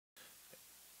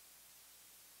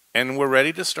And we're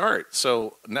ready to start.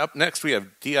 So up next we have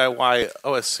DIY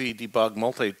OSC Debug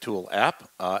Multi-Tool app.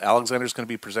 Alexandre is going to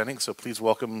be presenting, so please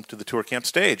welcome to the ToorCamp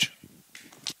stage.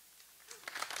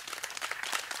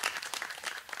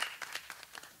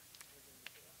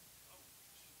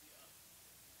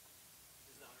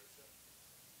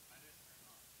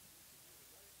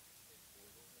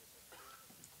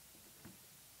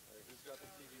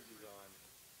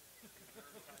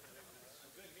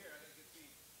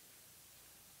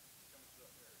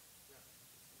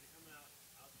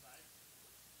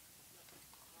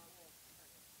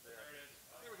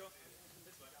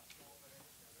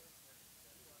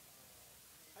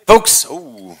 Folks,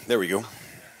 oh, there we go.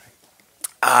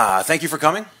 Thank you for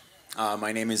coming.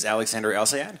 My name is Alexandre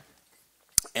Elsayad,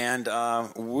 and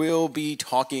we'll be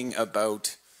talking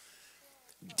about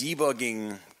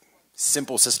debugging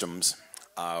simple systems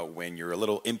when you're a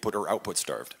little input or output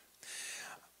starved.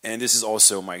 And this is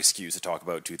also my excuse to talk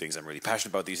about two things I'm really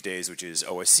passionate about these days, which is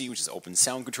OSC, which is Open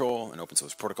Sound Control, an open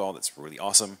source protocol that's really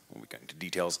awesome when we get into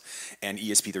details, and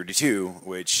ESP32,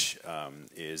 which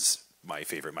is my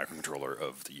favorite microcontroller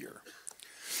of the year.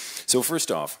 So first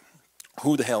off,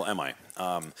 who the hell am I?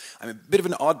 I'm a bit of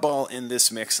an oddball in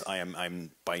this mix.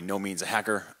 I'm by no means a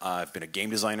hacker. I've been a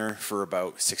game designer for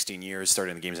about 16 years,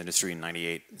 started in the games industry in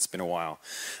 '98. It's been a while.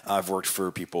 I've worked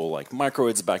for people like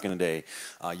Microids back in the day,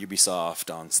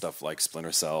 Ubisoft on stuff like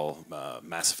Splinter Cell,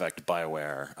 Mass Effect,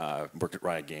 BioWare, worked at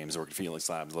Riot Games, worked at Felix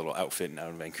Labs, a little outfit out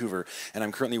in Vancouver, and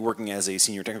I'm currently working as a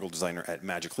senior technical designer at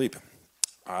Magic Leap.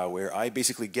 Where I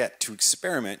basically get to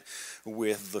experiment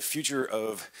with the future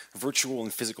of virtual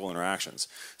and physical interactions.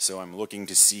 So I'm looking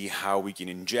to see how we can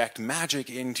inject magic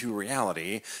into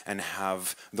reality and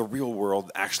have the real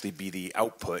world actually be the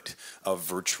output of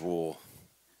virtual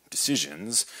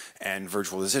decisions, and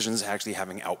virtual decisions actually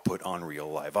having output on real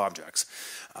live objects.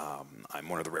 I'm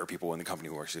one of the rare people in the company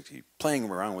who are actually playing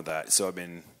around with that, so I've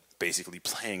been basically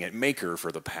playing at Maker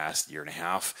for the past year and a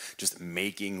half, just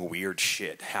making weird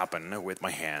shit happen with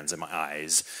my hands and my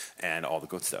eyes and all the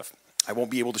good stuff. I won't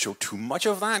be able to show too much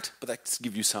of that, but that's to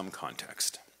give you some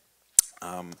context.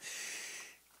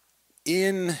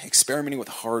 In experimenting with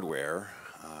hardware,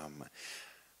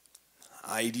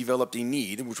 I developed a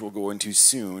need, which we'll go into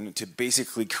soon, to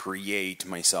basically create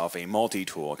myself a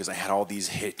multi-tool, because I had all these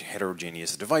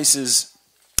heterogeneous devices,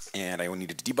 and I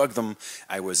needed to debug them.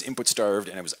 I was input starved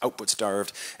and I was output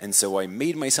starved, and so I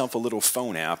made myself a little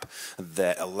phone app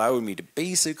that allowed me to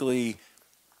basically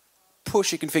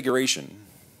push a configuration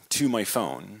to my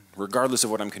phone, regardless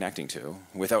of what I'm connecting to,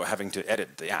 without having to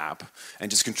edit the app,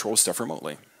 and just control stuff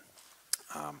remotely.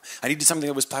 I needed something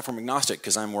that was platform agnostic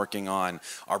because I'm working on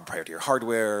our proprietary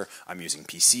hardware, I'm using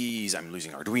PCs, I'm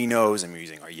using Arduinos, I'm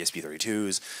using our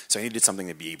ESP32s, so I needed something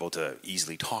to be able to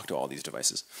easily talk to all these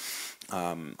devices.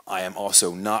 I am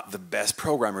also not the best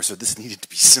programmer, so this needed to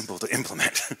be simple to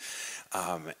implement.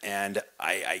 And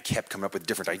I kept coming up with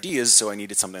different ideas, so I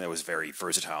needed something that was very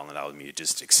versatile and allowed me to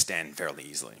just extend fairly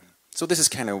easily. So this is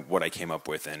kind of what I came up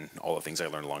with and all the things I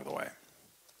learned along the way.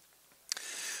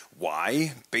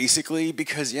 Why? Basically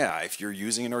because, yeah, if you're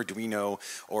using an Arduino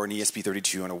or an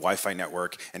ESP32 on a Wi-Fi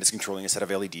network and it's controlling a set of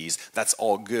LEDs, that's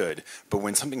all good. But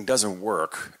when something doesn't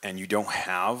work and you don't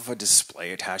have a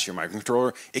display attached to your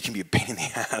microcontroller, it can be a pain in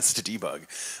the ass to debug.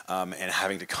 And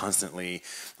having to constantly,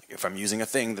 if I'm using a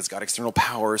thing that's got external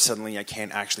power, suddenly I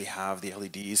can't actually have the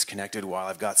LEDs connected while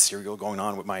I've got serial going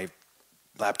on with my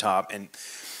laptop. And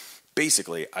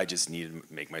basically, I just needed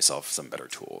to make myself some better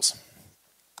tools.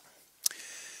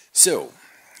 So,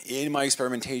 in my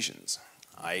experimentations,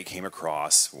 I came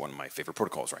across one of my favorite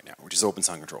protocols right now, which is Open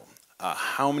Sound Control.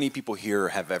 How many people here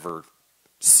have ever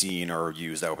seen or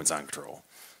used Open Sound Control?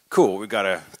 Cool, we've got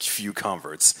a few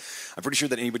converts. I'm pretty sure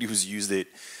that anybody who's used it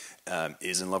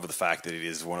is in love with the fact that it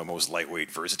is one of the most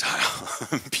lightweight, versatile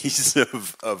pieces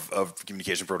of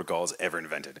communication protocols ever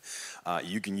invented.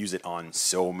 You can use it on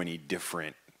so many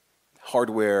different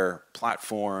hardware,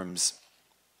 platforms.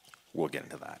 We'll get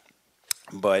into that.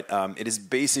 But it is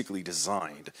basically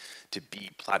designed to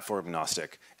be platform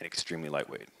agnostic and extremely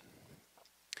lightweight.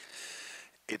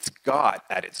 It's got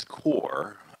at its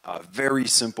core a very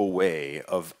simple way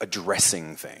of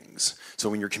addressing things. So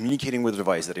when you're communicating with a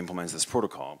device that implements this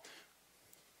protocol,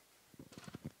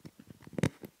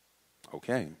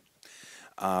 okay,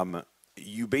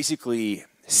 you basically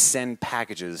send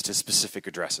packages to specific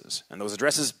addresses, and those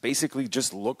addresses basically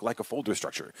just look like a folder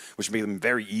structure, which make them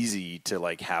very easy to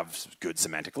like have good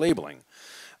semantic labeling.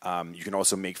 You can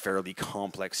also make fairly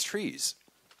complex trees.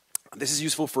 This is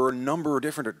useful for a number of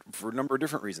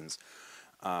different reasons.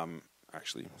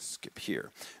 Actually, skip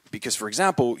here, because for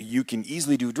example, you can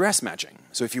easily do address matching.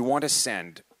 So if you want to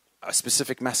send a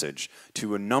specific message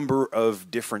to a number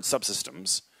of different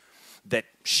subsystems that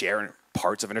share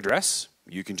parts of an address,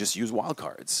 you can just use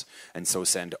wildcards. And so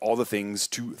send all the things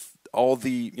to all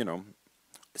the,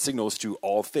 signals to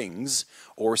all things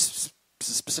or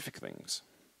specific things.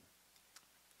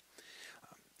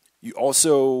 You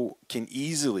also can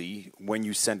easily, when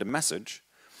you send a message,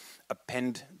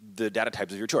 append the data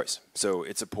types of your choice. So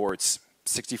it supports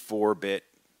 64-bit,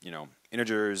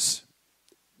 integers,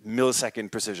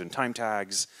 millisecond precision time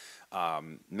tags,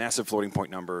 massive floating point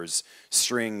numbers,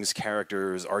 strings,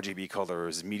 characters, RGB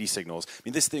colors, MIDI signals. I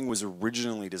mean, this thing was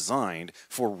originally designed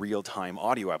for real-time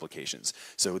audio applications.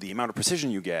 So the amount of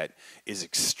precision you get is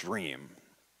extreme.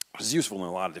 It's useful in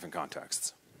a lot of different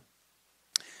contexts.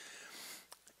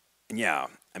 And yeah,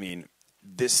 I mean,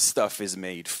 this stuff is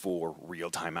made for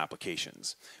real-time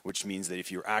applications, which means that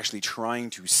if you're actually trying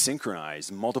to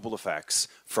synchronize multiple effects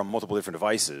from multiple different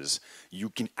devices, you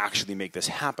can actually make this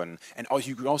happen. And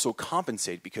you can also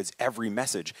compensate because every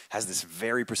message has this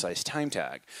very precise time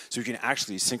tag. So you can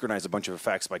actually synchronize a bunch of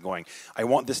effects by going, I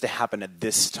want this to happen at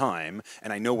this time,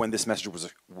 and I know when this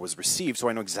message was received, so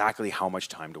I know exactly how much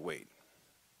time to wait.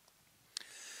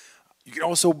 You can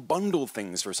also bundle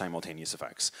things for simultaneous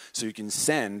effects. So you can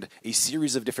send a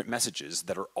series of different messages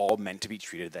that are all meant to be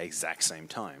treated at the exact same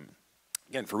time.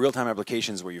 Again, for real-time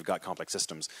applications where you've got complex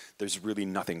systems, there's really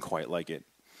nothing quite like it.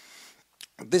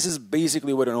 This is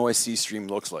basically what an OSC stream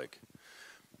looks like.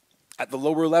 At the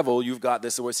lower level, you've got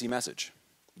this OSC message.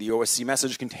 The OSC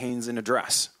message contains an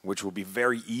address, which will be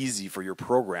very easy for your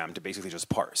program to basically just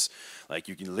parse. Like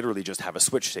you can literally just have a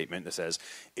switch statement that says,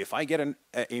 if I get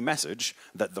a message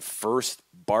that the first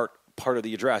part of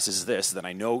the address is this, then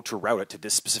I know to route it to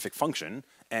this specific function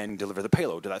and deliver the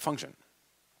payload to that function.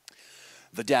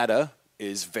 The data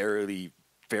is fairly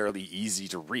easy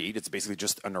to read. It's basically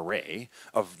just an array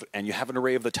and you have an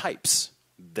array of the types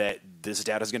that this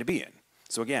data is going to be in.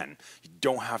 So again, you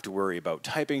don't have to worry about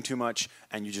typing too much,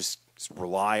 and you just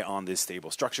rely on this stable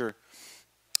structure.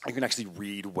 You can actually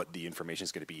read what the information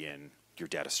is going to be in your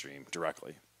data stream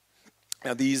directly.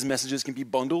 Now these messages can be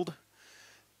bundled,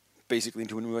 basically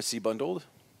into an OSC bundled.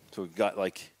 So we've got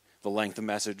like the length of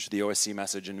message, the OSC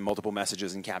message, and multiple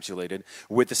messages encapsulated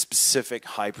with a specific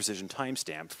high precision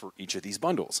timestamp for each of these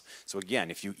bundles. So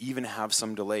again, if you even have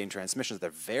some delay in transmissions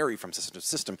that vary from system to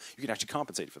system, you can actually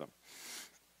compensate for them.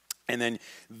 And then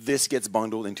this gets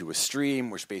bundled into a stream,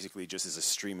 which basically just is a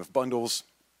stream of bundles.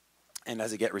 And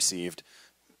as it gets received,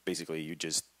 basically you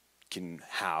just can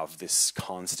have this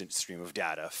constant stream of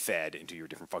data fed into your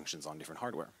different functions on different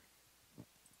hardware.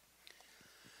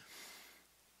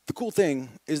 The cool thing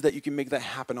is that you can make that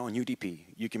happen on UDP.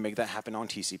 You can make that happen on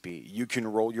TCP. You can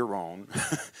roll your own.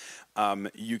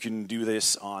 You can do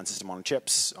this on system on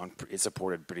chips. It's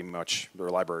supported pretty much. There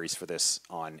are libraries for this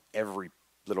on every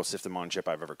little system on chip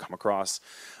I've ever come across.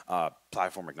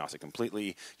 Platform agnostic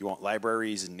completely. You want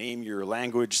libraries, name your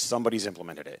language, somebody's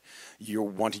implemented it. You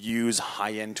want to use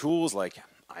high-end tools like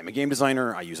I'm a game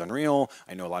designer, I use Unreal,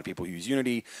 I know a lot of people use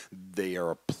Unity. There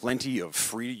are plenty of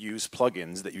free-to-use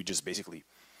plugins that you just basically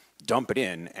dump it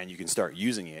in and you can start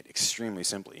using it extremely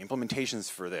simply. Implementations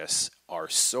for this are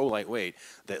so lightweight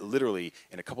that literally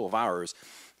in a couple of hours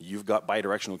you've got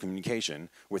bidirectional communication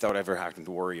without ever having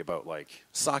to worry about like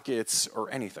sockets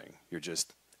or anything. You're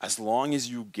just, as long as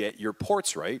you get your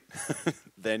ports right,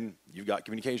 then you've got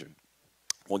communication.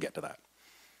 We'll get to that.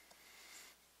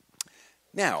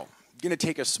 Now, I'm going to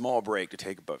take a small break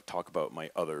to talk about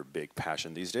my other big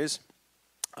passion these days.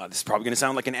 This is probably going to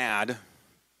sound like an ad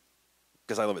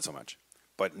because I love it so much.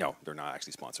 But no, they're not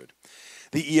actually sponsored.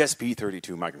 The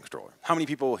ESP32 microcontroller. How many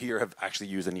people here have actually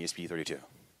used an ESP32?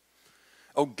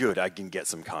 Oh, good, I can get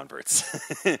some converts.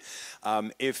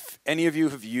 If any of you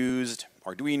have used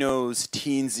Arduinos,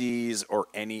 Teensies, or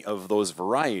any of those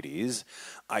varieties,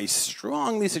 I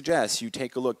strongly suggest you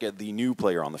take a look at the new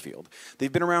player on the field.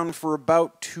 They've been around for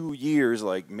about 2 years,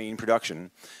 like main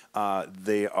production.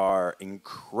 They are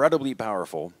incredibly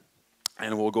powerful,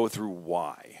 and we'll go through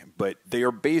why. But they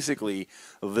are basically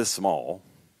this small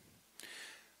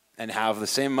and have the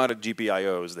same amount of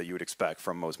GPIOs that you would expect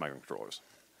from most microcontrollers,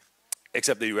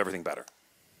 except they do everything better.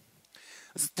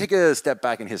 Let's take a step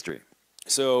back in history.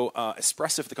 So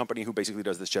Espressif, the company who basically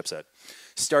does this chipset,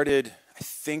 started, I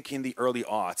think, in the early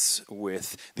aughts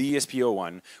with the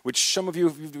ESP01, which some of you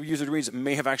who've used Arduinos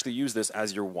may have actually used this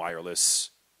as your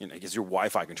wireless, as your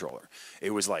Wi-Fi controller.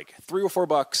 It was like $3 or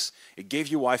 $4. It gave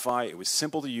you Wi-Fi. It was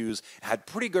simple to use. It had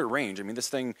pretty good range. I mean, this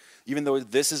thing, even though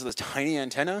this is this tiny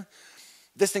antenna,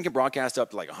 this thing can broadcast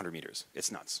up to like 100 meters.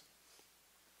 It's nuts.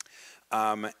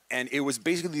 And it was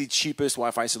basically the cheapest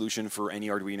Wi-Fi solution for any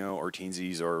Arduino or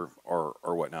Teensies or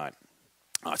whatnot.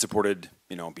 It supported,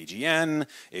 BGN.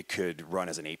 It could run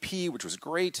as an AP, which was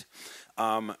great,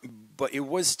 but it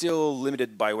was still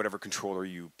limited by whatever controller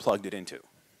you plugged it into.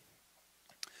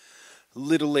 A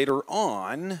little later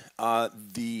on,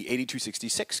 the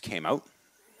 8266 came out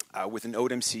with an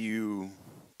ODMCU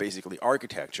basically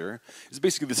architecture. It's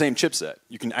basically the same chipset.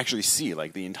 You can actually see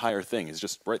like the entire thing is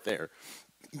just right there.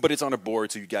 But it's on a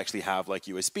board, so you actually have like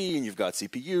USB, and you've got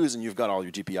CPUs, and you've got all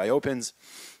your GPIO pins.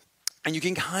 And you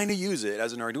can kind of use it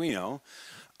as an Arduino,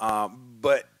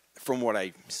 but from what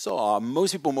I saw,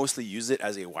 most people mostly use it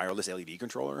as a wireless LED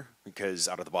controller because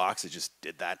out of the box it just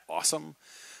did that awesome.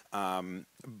 I mean,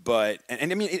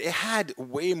 it had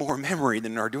way more memory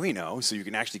than an Arduino, so you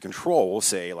can actually control,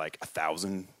 say, like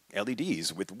 1,000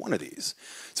 LEDs with one of these.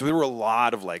 So there were a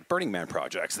lot of like Burning Man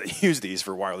projects that used these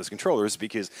for wireless controllers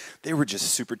because they were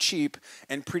just super cheap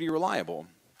and pretty reliable.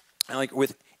 And like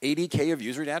with 80K of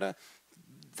user data,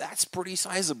 that's pretty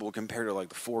sizable compared to like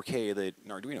the 4K that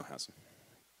an Arduino has.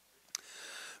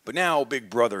 But now Big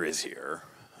Brother is here,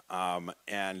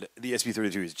 and the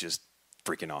SP32 is just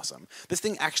freaking awesome. This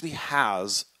thing actually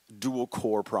has dual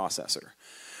core processor.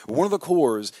 One of the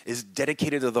cores is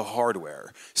dedicated to the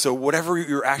hardware, so whatever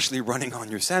you're actually running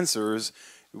on your sensors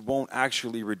won't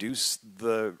actually reduce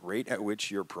the rate at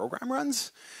which your program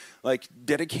runs. Like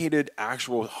dedicated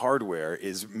actual hardware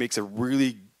makes a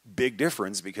really big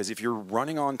difference because if you're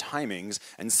running on timings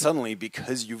and suddenly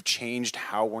because you've changed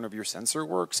how one of your sensor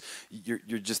works,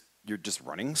 you're just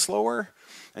running slower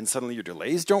and suddenly your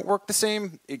delays don't work the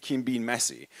same, it can be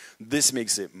messy. This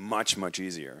makes it much, much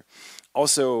easier.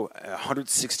 Also,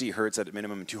 160 hertz at a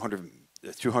minimum,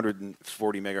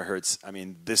 240 megahertz, I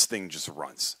mean, this thing just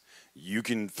runs. You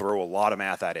can throw a lot of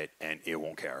math at it and it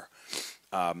won't care.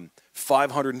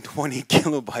 520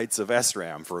 kilobytes of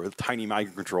SRAM for a tiny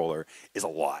microcontroller is a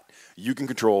lot. You can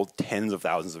control tens of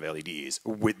thousands of LEDs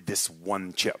with this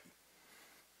one chip.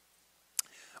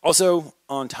 Also,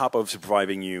 on top of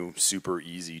providing you super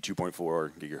easy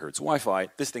 2.4 gigahertz Wi-Fi,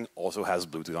 this thing also has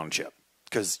Bluetooth on a chip.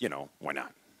 Because, why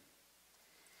not?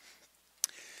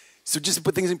 So just to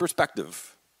put things in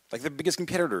perspective, like the biggest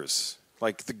competitors,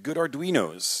 like the good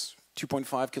Arduinos,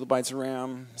 2.5 kilobytes of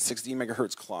RAM, 60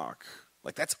 megahertz clock.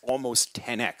 Like that's almost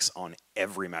 10x on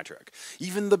every metric.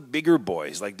 Even the bigger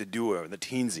boys like the Duo and the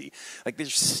Teensy, like they're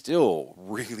still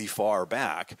really far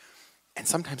back, and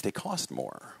sometimes they cost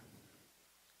more.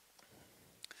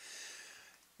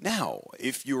 Now,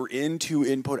 if you're into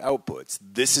input outputs,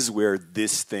 this is where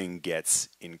this thing gets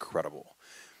incredible.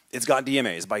 It's got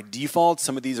DMAs. By default,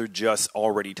 some of these are just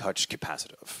already touch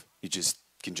capacitive. You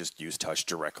can just use touch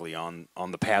directly on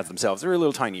the pads themselves. They're a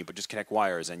little tiny, but just connect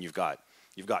wires and you've got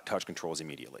touch controls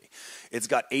immediately. It's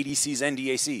got ADCs and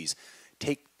DACs.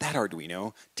 Take that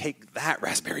Arduino, take that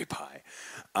Raspberry Pi.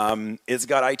 It's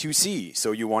got I2C,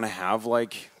 so you want to have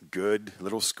like good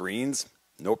little screens,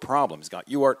 no problem. It's got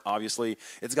UART, obviously.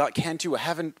 It's got CAN2. I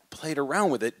haven't played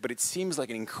around with it, but it seems like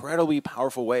an incredibly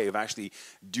powerful way of actually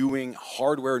doing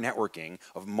hardware networking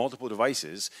of multiple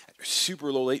devices at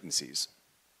super low latencies.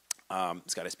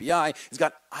 It's got SPI. It's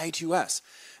got I2S.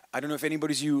 I don't know if any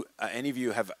of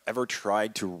you have ever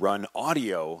tried to run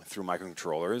audio through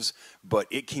microcontrollers, but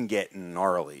it can get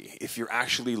gnarly. If you're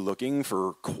actually looking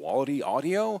for quality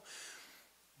audio,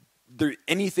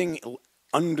 anything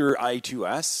under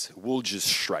I2S will just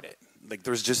shred it. Like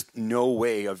there's just no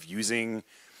way of using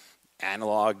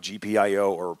analog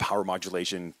GPIO or power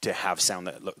modulation to have sound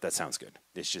that sounds good.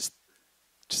 It's just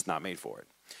not made for it.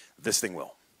 This thing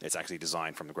will. It's actually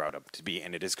designed from the ground up to be,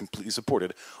 and it is completely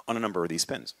supported on a number of these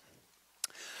pins.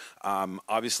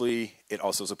 Obviously, it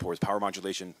also supports power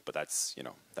modulation, but that's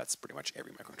pretty much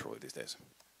every microcontroller these days.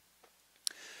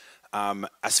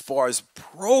 As far as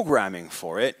programming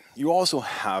for it, you also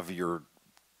have your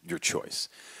choice.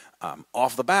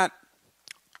 Off the bat,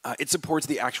 it supports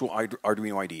the actual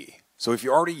Arduino IDE. So if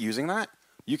you're already using that,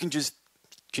 you can just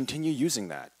continue using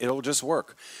that. It'll just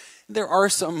work. There are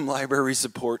some library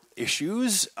support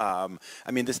issues. I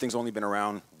mean, this thing's only been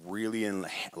around really in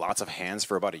lots of hands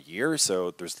for about a year,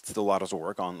 so there's still a lot of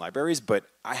work on libraries, but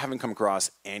I haven't come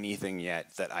across anything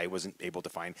yet that I wasn't able to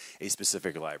find a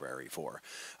specific library for.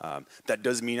 That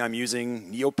does mean I'm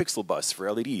using NeoPixel Bus for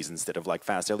LEDs instead of like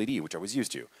Fast LED, which I was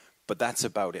used to, but that's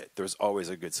about it. There's always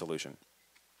a good solution.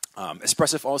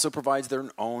 Espressif also provides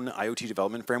their own IoT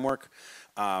development framework,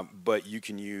 but you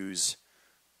can use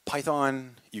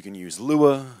Python, you can use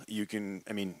Lua,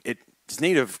 its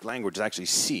native language is actually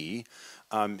C.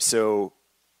 So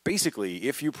basically,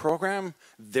 if you program,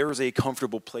 there's a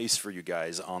comfortable place for you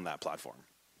guys on that platform.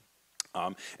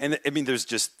 And I mean, there's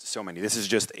just so many. This is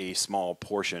just a small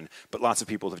portion, but lots of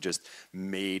people have just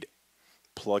made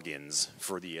plugins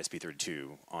for the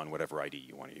ESP32 on whatever ID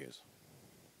you want to use.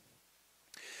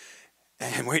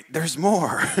 And wait, there's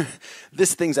more.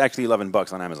 This thing's actually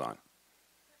 $11 on Amazon.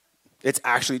 It's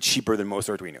actually cheaper than most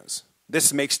Arduinos.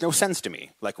 This makes no sense to me.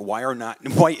 Like, why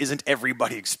isn't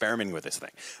everybody experimenting with this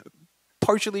thing?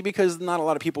 Partially because not a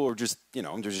lot of people are just,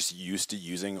 they're just used to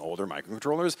using older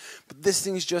microcontrollers. But this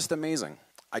thing's just amazing.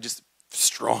 I just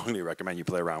strongly recommend you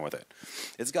play around with it.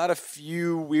 It's got a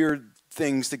few weird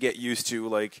things to get used to,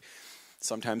 like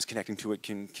sometimes connecting to it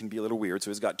can be a little weird.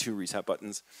 So it's got 2 reset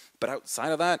buttons. But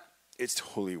outside of that, it's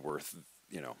totally worth,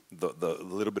 the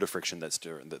little bit of friction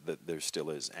that there still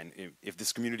is. And if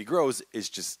this community grows, it's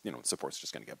just, support's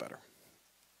just going to get better.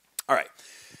 All right,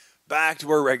 back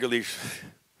to our regularly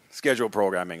scheduled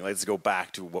programming. Let's go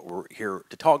back to what we're here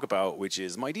to talk about, which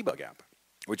is my debug app,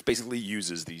 which basically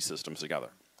uses these systems together.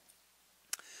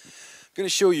 I'm going to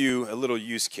show you a little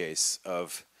use case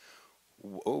of,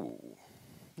 oh,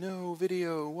 no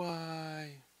video,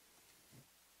 why?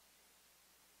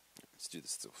 Let's do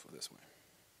this this way.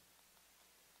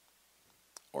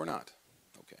 Or not.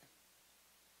 Okay.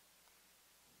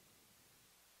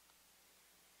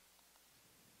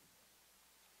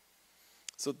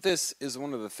 So this is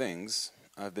one of the things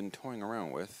I've been toying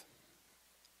around with.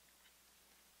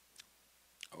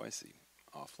 Oh, I see.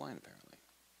 Offline, apparently.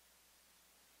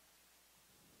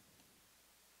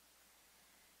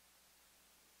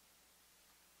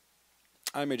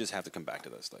 I may just have to come back to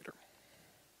this later.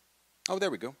 Oh, there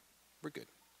we go. We're good.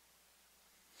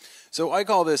 So I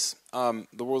call this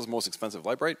the world's most expensive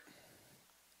light bright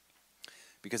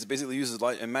because it basically uses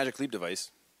a Magic Leap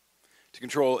device to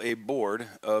control a board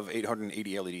of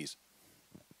 880 LEDs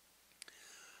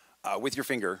with your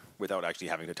finger without actually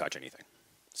having to touch anything.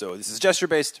 So this is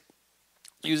gesture-based,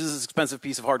 uses this expensive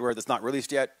piece of hardware that's not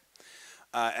released yet,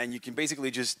 and you can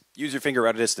basically just use your finger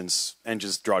at a distance and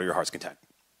just draw to your heart's content.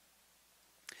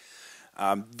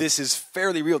 This is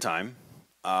fairly real-time.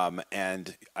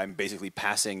 And I'm basically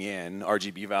passing in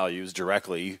RGB values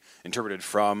directly, interpreted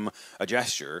from a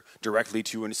gesture, directly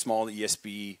to a small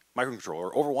ESP microcontroller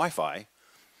over Wi-Fi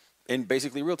in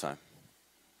basically real time.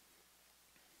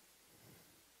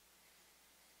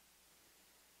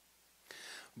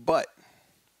 But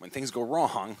when things go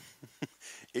wrong,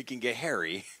 it can get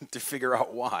hairy to figure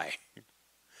out why,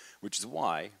 which is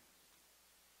why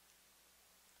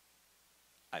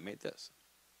I made this.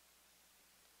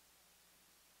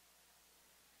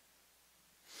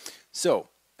 So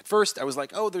at first I was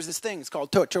like, oh, there's this thing. It's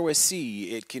called Touch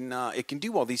OSC. It can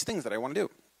do all these things that I want to do.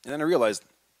 And then I realized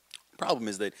the problem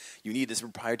is that you need this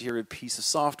proprietary piece of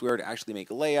software to actually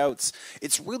make layouts.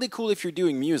 It's really cool if you're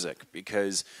doing music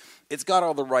because it's got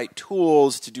all the right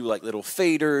tools to do like little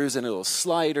faders and little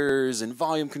sliders and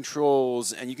volume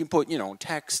controls, and you can put,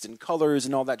 text and colors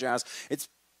and all that jazz. It's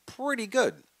pretty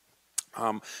good.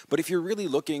 But if you're really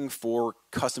looking for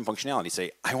custom functionality,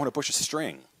 say, I want to push a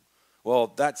string.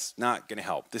 Well, that's not going to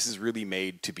help. This is really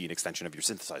made to be an extension of your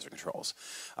synthesizer controls.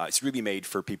 It's really made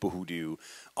for people who do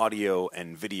audio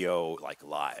and video like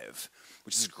live,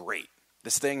 which is great.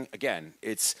 This thing, again,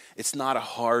 it's not a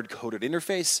hard-coded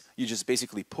interface. You just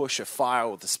basically push a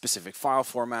file with a specific file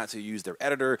format, so you use their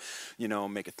editor,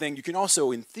 make a thing. You can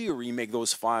also, in theory, make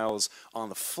those files on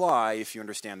the fly if you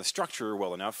understand the structure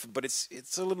well enough, but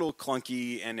it's a little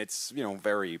clunky and it's,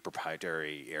 very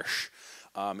proprietary-ish.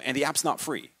 And the app's not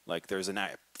free. Like, there's an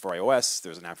app for iOS,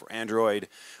 there's an app for Android,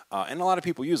 and a lot of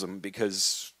people use them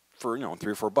because for,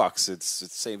 $3 or $4, it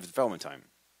saves development time.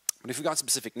 But if you've got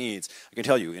specific needs, I can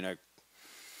tell you, in a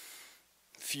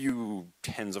few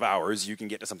tens of hours, you can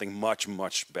get to something much,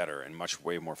 much better and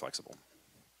way more flexible.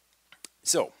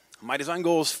 So, my design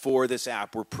goals for this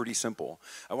app were pretty simple.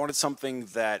 I wanted something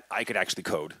that I could actually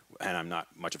code, and I'm not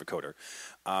much of a coder.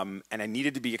 And I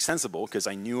needed to be extensible because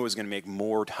I knew I was going to make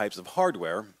more types of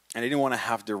hardware, and I didn't want to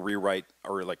have to rewrite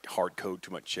or hard code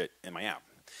too much shit in my app.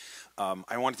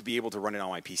 I wanted to be able to run it on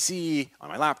my PC, on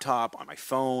my laptop, on my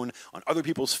phone, on other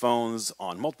people's phones,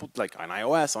 on multiple, on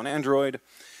iOS, on Android,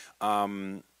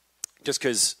 just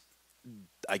because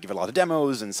I give a lot of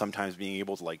demos, and sometimes being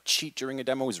able to cheat during a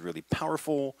demo is really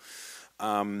powerful.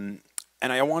 And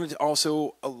I wanted to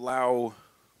also allow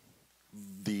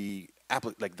the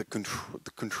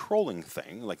controlling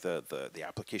thing, the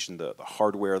application, the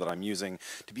hardware that I'm using,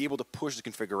 to be able to push the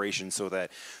configuration so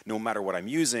that no matter what I'm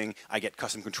using, I get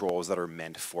custom controls that are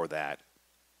meant for that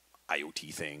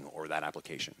IoT thing or that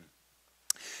application.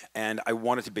 And I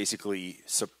wanted to basically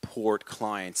support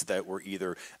clients that were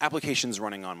either applications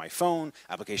running on my phone,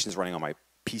 applications running on my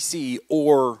PC,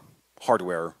 or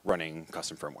hardware running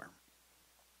custom firmware.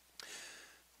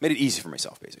 Made it easy for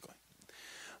myself, basically.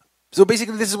 So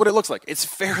basically, this is what it looks like. It's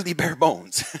fairly bare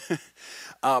bones.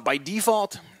 By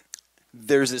default,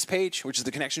 there's this page, which is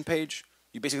the connection page.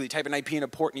 You basically type an IP in a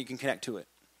port and you can connect to it.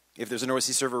 If there's an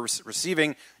OSC server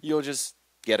receiving, you'll just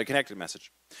get a connected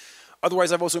message.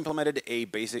 Otherwise, I've also implemented a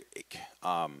basic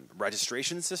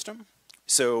registration system.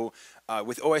 So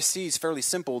with OSC, it's fairly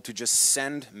simple to just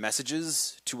send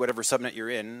messages to whatever subnet you're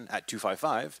in at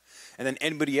 255, and then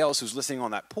anybody else who's listening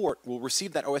on that port will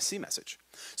receive that OSC message.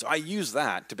 So I use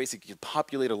that to basically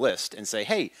populate a list and say,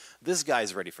 hey, this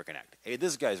guy's ready for connect. Hey,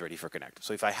 this guy's ready for connect.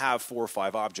 So if I have 4 or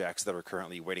 5 objects that are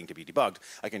currently waiting to be debugged,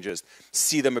 I can just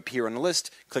see them appear on the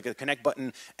list, click the connect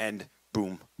button, and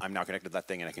boom, I'm now connected to that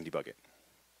thing and I can debug it.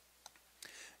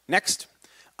 Next,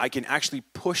 I can actually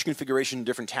push configuration in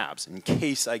different tabs in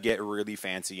case I get really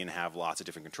fancy and have lots of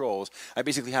different controls. I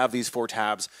basically have these 4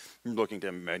 tabs. I'm looking to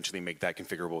eventually make that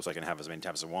configurable so I can have as many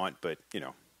tabs as I want, but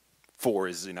 4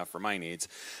 is enough for my needs.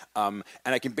 And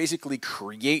I can basically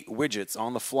create widgets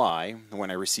on the fly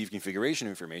when I receive configuration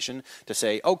information to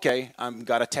say, okay, I've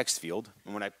got a text field,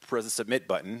 and when I press the submit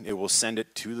button, it will send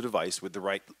it to the device with the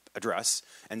right address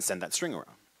and send that string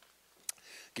around.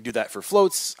 I can do that for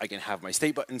floats. I can have my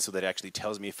state button so that it actually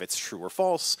tells me if it's true or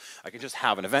false. I can just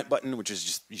have an event button, which is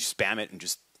just you spam it and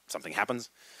just something happens.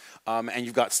 And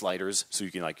you've got sliders, so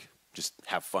you can just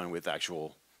have fun with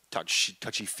actual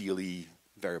touchy-feely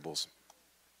variables.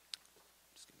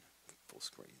 Just gonna full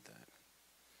screen that.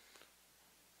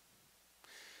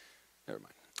 Never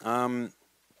mind.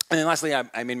 And then lastly,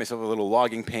 I made myself a little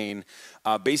logging pane.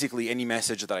 Basically, any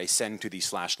message that I send to the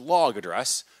 /log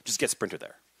address just gets printed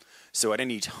there. So at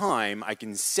any time, I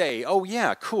can say, oh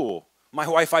yeah, cool, my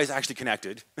Wi-Fi is actually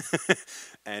connected.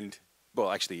 And,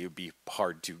 well, actually, it would be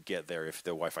hard to get there if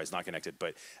the Wi-Fi is not connected,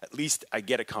 but at least I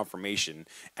get a confirmation,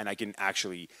 and I can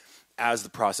actually, as the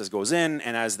process goes in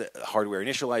and as the hardware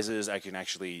initializes, I can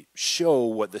actually show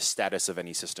what the status of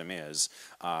any system is.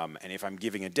 And if I'm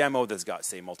giving a demo that's got,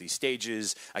 say,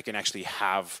 multi-stages, I can actually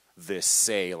have this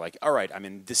say, like, all right, I'm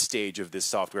in this stage of this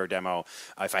software demo.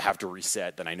 If I have to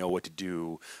reset, then I know what to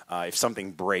do. If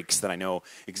something breaks, then I know,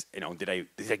 did I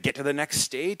get to the next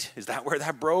state? Is that where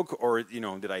that broke? Or,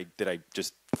 did I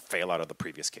just fail out of the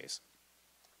previous case?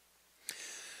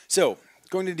 So,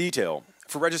 going into detail,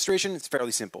 for registration, it's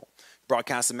fairly simple.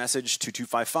 Broadcast a message to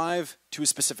 255 to a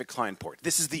specific client port.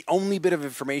 This is the only bit of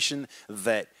information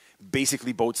that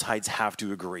basically both sides have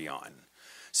to agree on.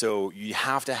 So you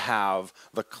have to have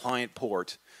the client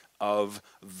port of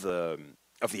the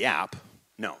app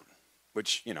known,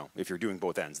 which, if you're doing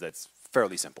both ends, that's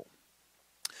fairly simple.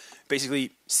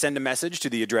 Basically, send a message to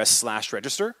the address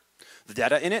 /register. The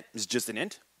data in it is just an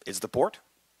int. It's the port.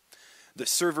 The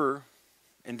server,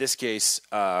 in this case,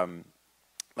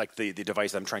 like the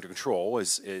device that I'm trying to control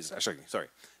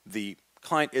the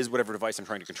client is whatever device I'm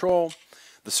trying to control.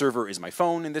 The server is my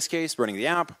phone, in this case, running the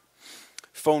app.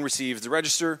 Phone receives the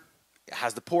register, it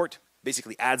has the port,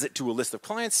 basically adds it to a list of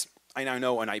clients. I now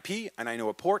know an IP, and I know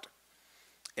a port.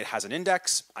 It has an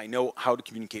index. I know how to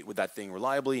communicate with that thing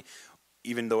reliably,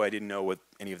 even though I didn't know what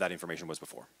any of that information was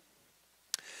before.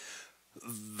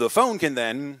 The phone can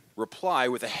then reply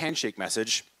with a handshake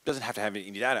message. Doesn't have to have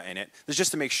any data in it. It's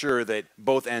just to make sure that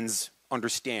both ends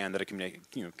understand that a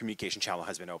communication channel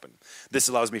has been open. This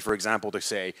allows me, for example, to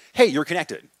say, hey, you're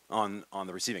connected on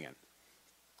the receiving end.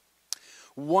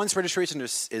 Once registration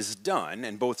is done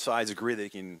and both sides agree they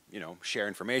can share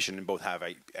information and both have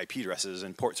IP addresses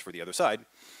and ports for the other side,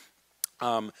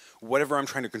 whatever I'm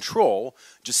trying to control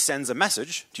just sends a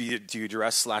message to the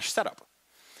address /setup.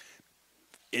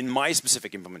 In my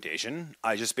specific implementation,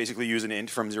 I just basically use an int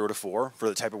from 0 to 4 for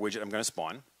the type of widget I'm going to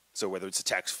spawn. So whether it's a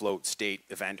text, float, state,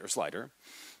 event, or slider.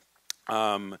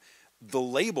 The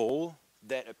label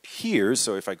that appears,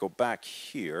 so if I go back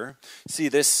here, see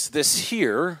this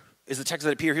here is the text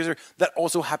that appears here. That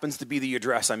also happens to be the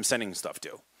address I'm sending stuff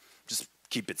to. Just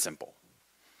keep it simple.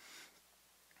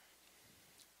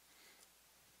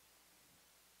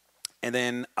 And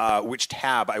then which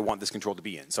tab I want this control to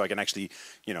be in. So I can actually,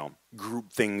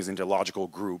 group things into logical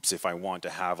groups if I want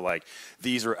to have,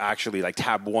 these are actually,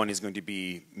 tab 1 is going to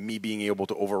be me being able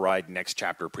to override next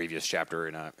chapter, previous chapter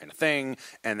in a thing.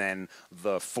 And then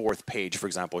the 4th page, for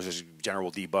example, is just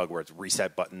general debug where it's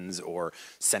reset buttons or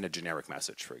send a generic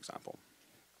message, for example.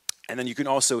 And then you can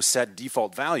also set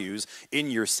default values in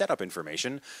your setup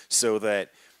information so that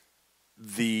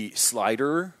the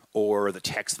slider or the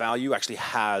text value actually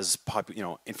has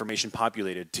information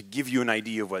populated to give you an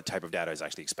idea of what type of data is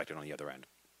actually expected on the other end.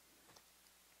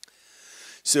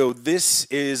 So this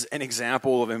is an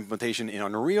example of implementation in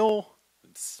Unreal.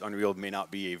 Unreal may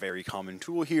not be a very common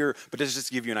tool here, but this is just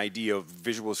to give you an idea of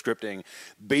visual scripting.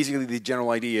 Basically, the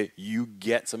general idea, you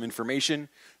get some information,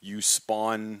 you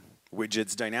spawn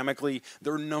widgets dynamically.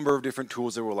 There are a number of different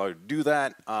tools that will allow you to do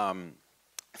that.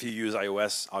 If you use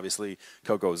iOS, obviously,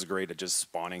 Cocoa is great at just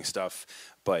spawning stuff,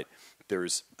 but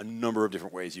there's a number of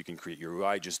different ways you can create your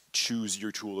UI. Just choose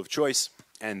your tool of choice,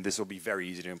 and this will be very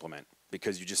easy to implement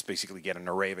because you just basically get an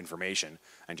array of information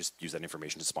and just use that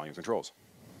information to spawn your controls.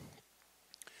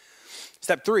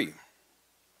 Step 3.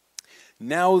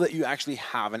 Now that you actually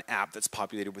have an app that's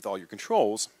populated with all your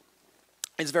controls,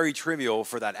 it's very trivial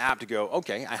for that app to go,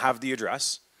 okay, I have the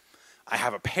address, I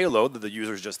have a payload that the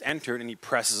user's just entered, and he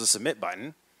presses a submit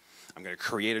button. I'm going to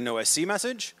create an OSC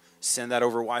message, send that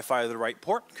over Wi-Fi to the right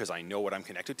port because I know what I'm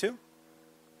connected to.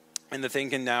 And the thing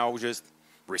can now just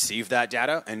receive that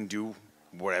data and do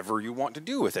whatever you want to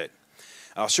do with it.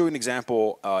 I'll show you an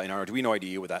example in our Arduino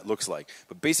IDE what that looks like.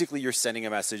 But basically, you're sending a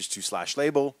message to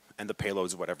 /label, and the payload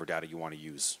is whatever data you want to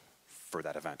use for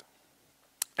that event.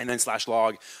 And then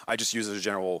 /log, I just use as a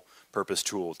general purpose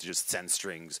tool to just send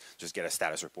strings, just get a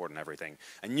status report and everything.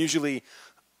 And usually,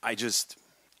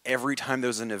 every time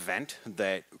there's an event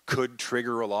that could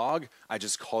trigger a log, I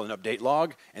just call an update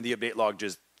log, and the update log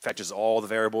just fetches all the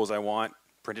variables I want,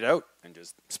 print it out, and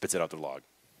just spits it out the log.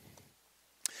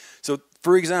 So,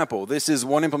 for example, this is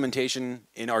one implementation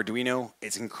in Arduino.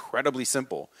 It's incredibly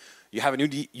simple. You have a new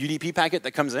UDP packet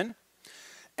that comes in,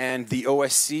 and the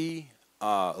OSC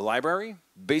library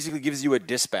basically gives you a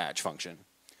dispatch function.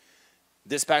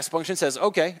 Dispatch function says,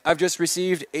 okay, I've just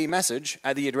received a message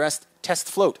at the address test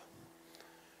float.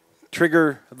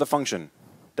 Trigger the function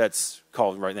that's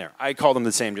called right there. I call them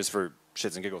the same just for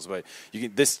shits and giggles, but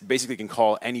this basically can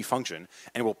call any function,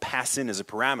 and it will pass in as a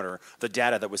parameter the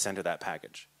data that was sent to that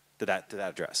package, to that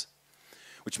address.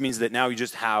 Which means that now you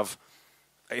just have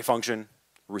a function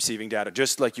receiving data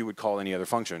just like you would call any other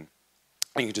function,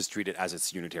 and you can just treat it as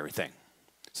its unitary thing.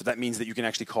 So that means that you can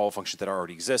actually call functions that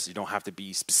already exist. You don't have to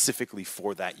be specifically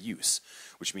for that use,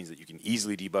 which means that you can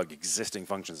easily debug existing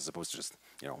functions as opposed to just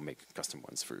make custom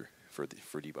ones for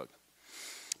debug.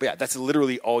 But yeah, that's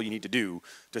literally all you need to do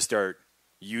to start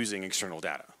using external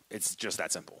data. It's just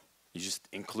that simple. You just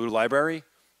include a library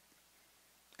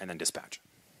and then dispatch.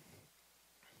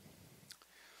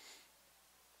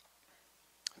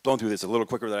 Blown through this a little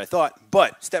quicker than I thought,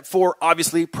 but step 4,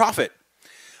 obviously, profit.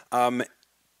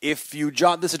 If you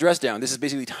jot this address down, this is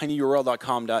basically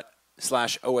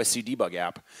tinyurl.com/OSC debug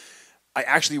app. I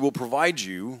actually will provide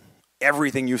you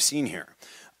everything you've seen here.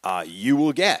 You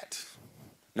will get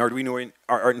an Arduino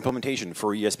implementation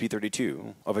for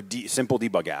ESP32 of a simple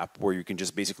debug app where you can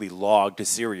just basically log to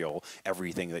serial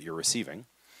everything that you're receiving.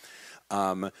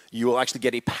 You will actually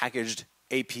get a packaged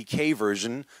APK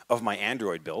version of my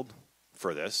Android build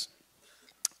for this.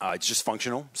 It's just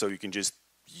functional, so you can just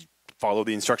follow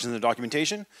the instructions in the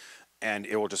documentation, and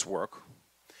it will just work.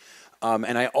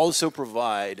 And I also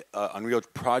provide Unreal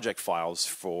project files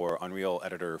for Unreal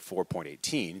Editor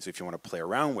 4.18. So if you want to play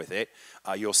around with it,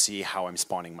 you'll see how I'm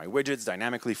spawning my widgets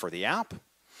dynamically for the app.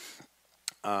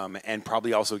 And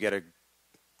probably also get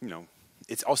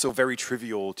it's also very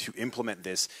trivial to implement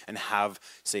this and have,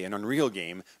 say, an Unreal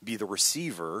game be the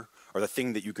receiver or the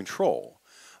thing that you control.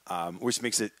 Which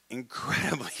makes it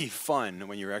incredibly fun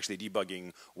when you're actually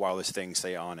debugging wireless things,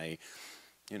 say on a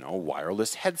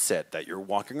wireless headset that you're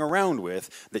walking around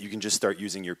with, that you can just start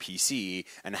using your PC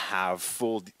and have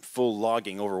full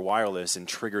logging over wireless and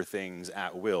trigger things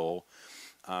at will,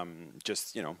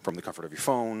 just from the comfort of your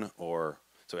phone.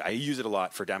 So I use it a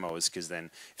lot for demos because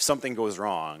then if something goes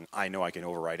wrong, I know I can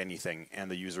override anything,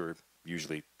 and the user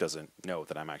usually doesn't know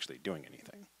that I'm actually doing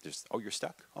anything. Just, oh, you're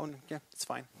stuck? Oh, yeah, it's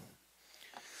fine.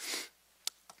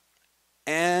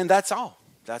 And that's all.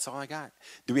 That's all I got.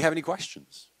 Do we have any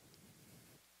questions?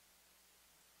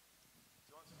 Do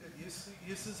you want some good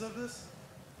uses of this?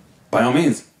 By all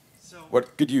means. So,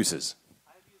 what good uses?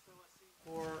 I've used OSC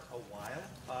for a while.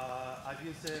 I've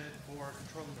used it for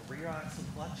controlling the rear axle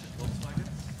clutch at Volkswagen.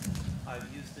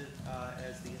 I've used it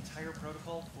as the entire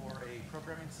protocol for a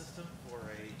programming system, for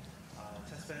a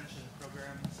test bench and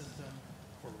programming system,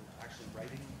 for actually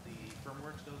writing the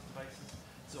firmware to those devices.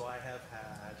 So I have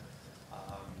had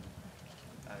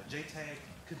JTAG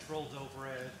controlled over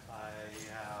it. I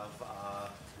have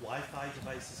Wi-Fi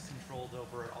devices controlled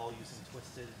over it, all using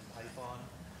Twisted and Python.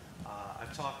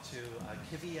 I've talked to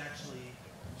Kivy, actually.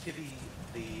 Kivy,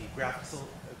 the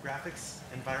graphics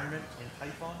environment in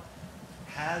Python,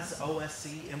 has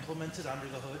OSC implemented under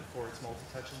the hood for its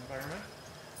multi-touch environment.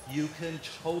 You can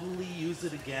totally use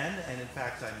it again, and in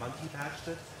fact, I monkey patched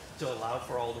it to allow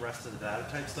for all the rest of the data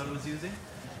types that I was using.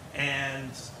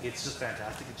 and it's just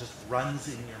fantastic. It just runs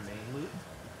in your main loop.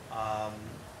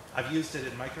 I've used it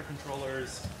in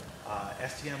microcontrollers,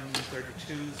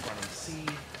 STM32s running C,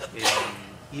 in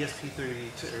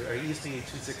ESP32 or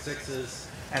ESP8266s,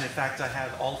 and in fact I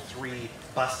had all three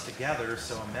bus together,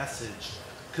 so a message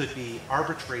could be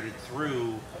arbitrated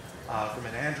through from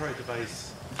an Android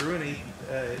device through an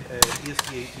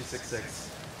ESP8266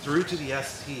 through to the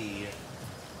ST,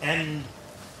 and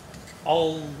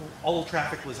all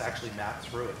traffic was actually mapped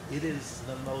through it. It is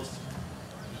the most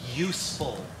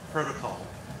useful protocol.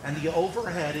 And the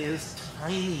overhead is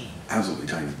tiny. Absolutely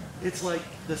tiny. It's like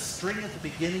the string at the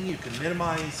beginning, you can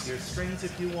minimize your strings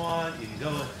if you want. You can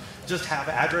go just have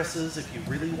addresses if you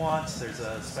really want. There's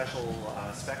a special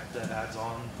spec that adds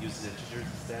on, uses integers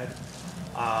instead.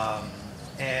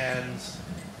 And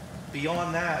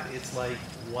beyond that, it's like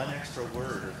one extra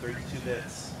word or 32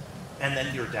 bits, and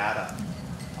then your data.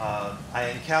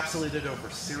 I encapsulate it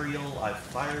over serial. I've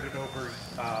fired it over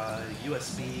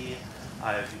USB.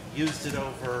 I've used it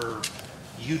over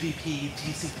UDP,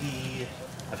 TCP.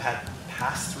 I've had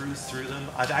pass-throughs through them.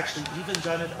 I've actually even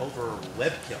done it over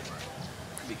WebKit,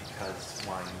 because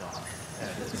why not?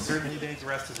 And it certainly made the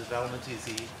rest of the development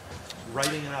easy.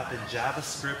 Writing it up in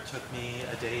JavaScript took me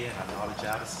a day, and I'm not a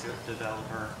JavaScript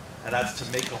developer. And that's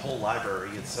to make a whole library.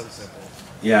 It's so simple.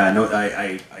 Yeah, no,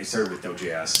 I started with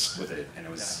Node.js with it, and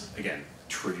it was, again,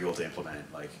 trivial to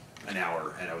implement, like an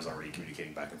hour, and I was already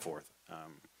communicating back and forth.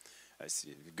 I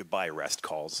see, goodbye REST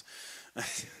calls.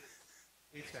 It's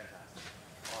fantastic.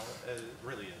 It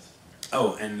really is.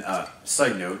 Oh, and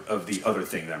side note of the other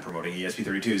thing that I'm promoting,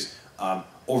 ESP32s,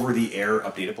 over-the-air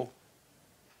updatable,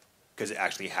 because it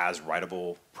actually has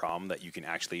writable prom that you can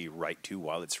actually write to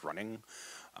while it's running.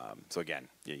 So again,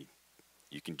 you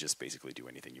can just basically do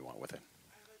anything you want with it.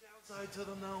 I have a downside to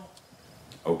them, though.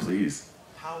 Oh, please.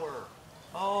 Power.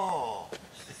 Oh.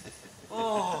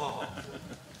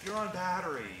 If you're on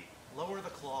battery, lower the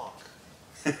clock.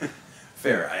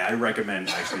 Fair. I recommend,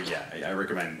 actually, yeah, I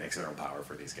recommend external power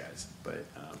for these guys. But,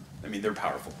 I mean, they're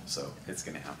powerful, so it's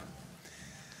going to happen.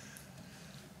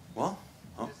 Well,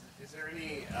 Is there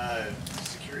any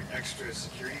extra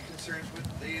security concerns with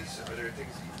these? Are there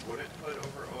things you wouldn't put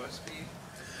over OSP?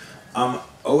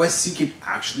 OSC can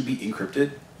actually be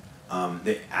encrypted.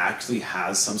 It actually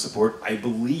has some support. I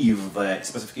believe that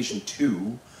specification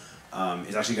 2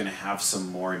 is actually going to have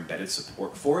some more embedded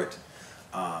support for it.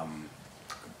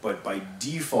 But by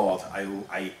default,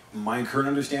 my current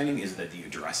understanding is that the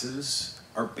addresses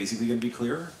are basically going to be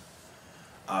clear.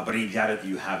 But any data that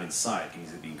you have inside can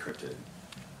easily be encrypted.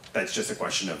 That's just a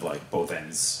question of like both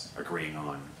ends agreeing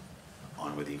on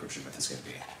what the encryption method is going to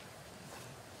be.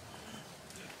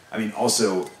 I mean,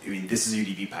 also, this is a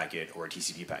UDP packet or a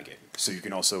TCP packet, so you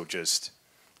can also just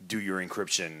do your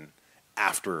encryption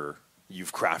after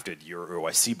you've crafted your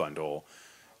OSC bundle,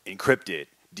 encrypt it,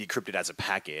 decrypt it as a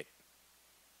packet,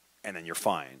 and then you're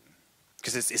fine,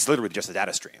 because it's literally just a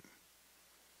data stream.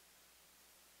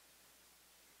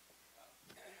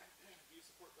 Do you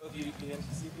support both UDP and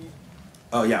TCP?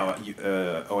 Oh yeah,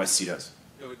 OSC does.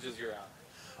 Which is your app?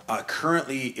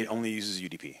 Currently, it only uses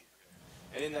UDP.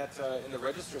 And in that, in the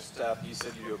register step, you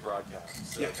said you do a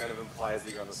broadcast. So Yeah. it kind of implies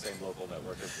that you're on the same local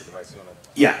network as the device you want to.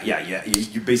 Yeah.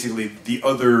 You basically the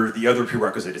other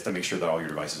prerequisite is to make sure that all your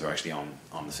devices are actually on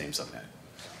the same subnet.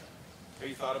 Have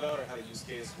you thought about or had a use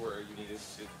case where you needed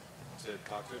to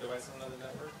talk to a device on another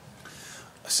network?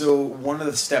 So one of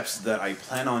the steps that I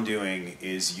plan on doing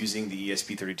is using the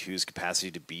ESP32's capacity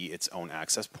to be its own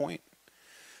access point.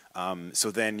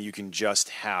 So then you can just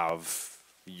have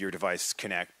your device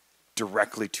connect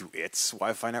directly to its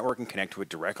Wi-Fi network and connect to it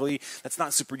directly. That's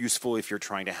not super useful if you're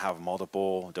trying to have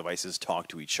multiple devices talk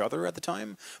to each other at the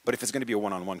time. But if it's going to be a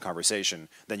one-on-one conversation,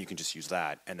 then you can just use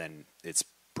that, and then it's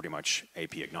pretty much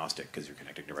AP agnostic because you're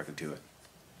connecting directly to it.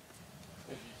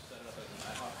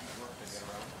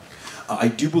 I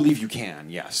do believe you can,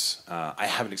 yes. I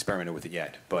haven't experimented with it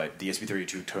yet, but the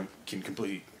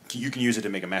ESP32 you can use it to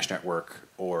make a mesh network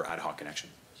or ad hoc connection.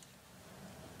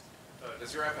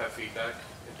 Does your app have feedback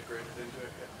integrated into it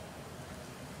yet?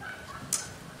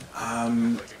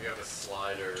 Like if you have a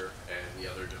slider and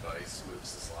the other device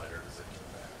moves the slider, does it do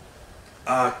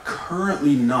that?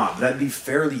 Currently not. That'd be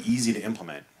fairly easy to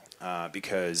implement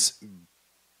because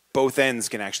both ends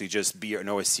can actually just be an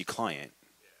OSC client.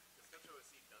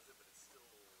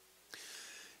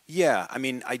 Yeah, I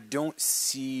mean, I don't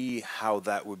see how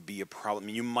that would be a problem. I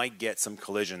mean, you might get some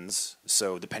collisions,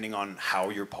 so depending on how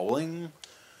you're polling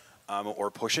or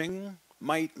pushing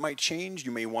might change.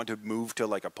 You may want to move to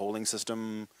like a polling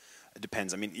system. It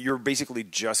depends. I mean, you're basically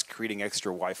just creating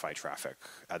extra Wi-Fi traffic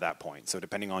at that point. So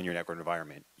depending on your network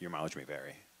environment, your mileage may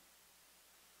vary.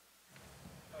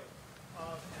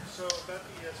 So about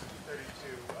the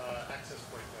ESP32 access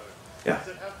point mode, Yeah. does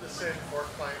it have the same fork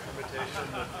client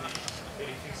limitation that the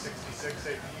 8266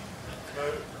 AP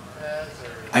mode has?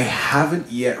 Or I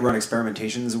haven't yet run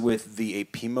experimentations with the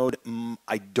AP mode.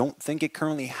 I don't think it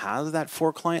currently has that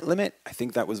 4-client limit. I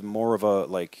think that was more of a,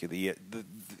 like, the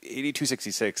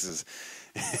 8266 is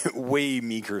way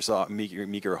meager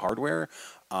hardware,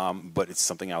 but it's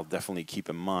something I'll definitely keep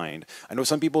in mind. I know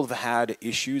some people have had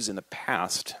issues in the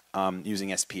past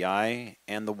using SPI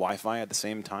and the Wi-Fi at the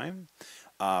same time,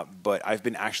 but I've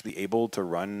been actually able to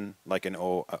run like an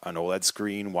OLED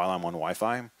screen while I'm on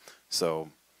Wi-Fi, so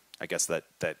I guess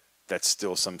that's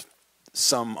still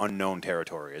some unknown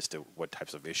territory as to what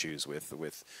types of issues with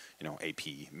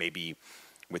AP. Maybe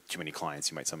with too many clients,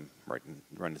 you might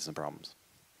run into some problems.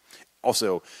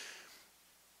 Also,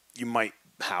 you might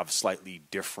have slightly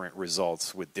different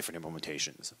results with different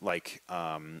implementations. Like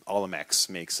AllMX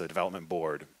makes a development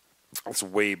board. It's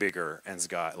way bigger and it's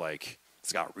got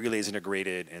relays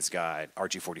integrated, and it's got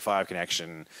RG45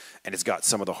 connection, and it's got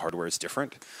some of the hardware is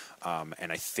different.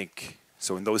 And I think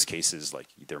so in those cases, like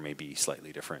there may be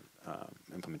slightly different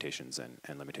implementations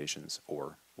and limitations,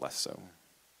 or less so.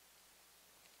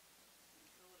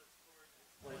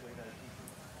 Lightweight IP.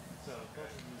 So both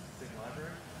of them use the same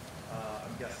library.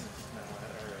 I'm guessing it's